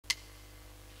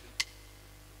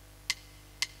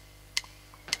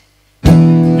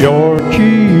Your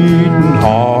cheating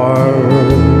heart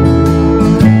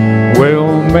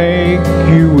will make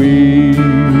you weep.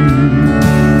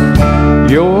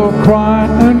 You'll cry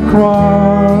and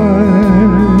cry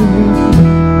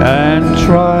and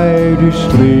try to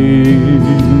sleep,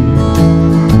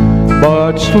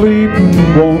 but sleep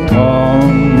won't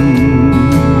come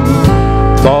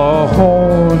the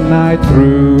whole night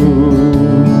through.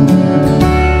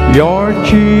 Your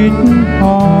cheating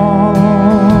heart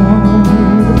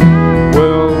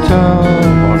will tell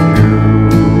on you.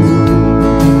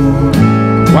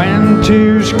 When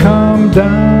tears come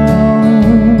down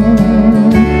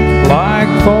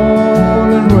like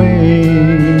falling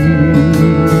rain,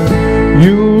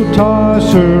 you'll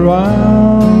toss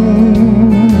around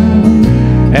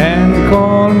and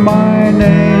call my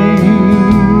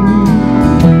name.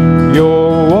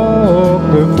 You'll walk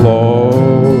the floor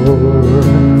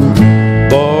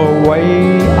the way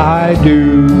I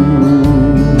do.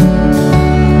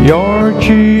 Your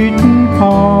cheating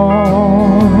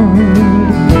heart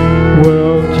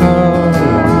will tell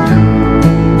you.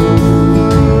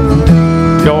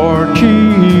 Your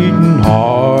cheating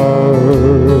heart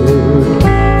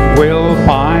will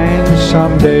find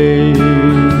someday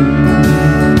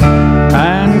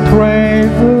and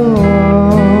crave the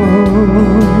love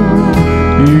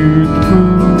you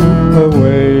threw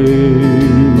away.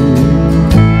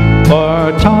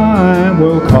 But time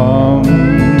will come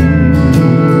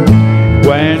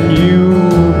when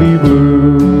you'll be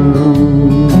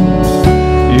blue.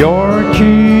 Your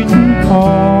cheating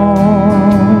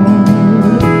heart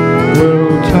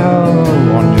will tell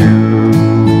on you.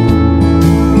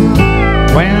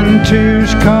 When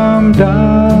tears come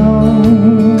down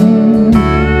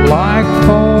like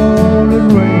falling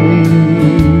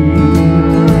rain,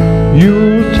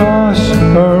 you'll toss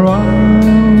around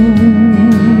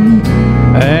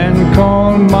and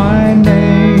call my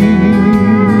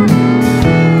name.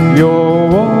 You'll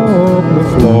walk the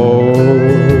floor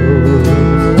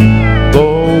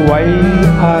the way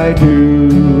I do.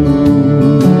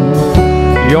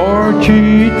 Your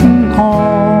cheating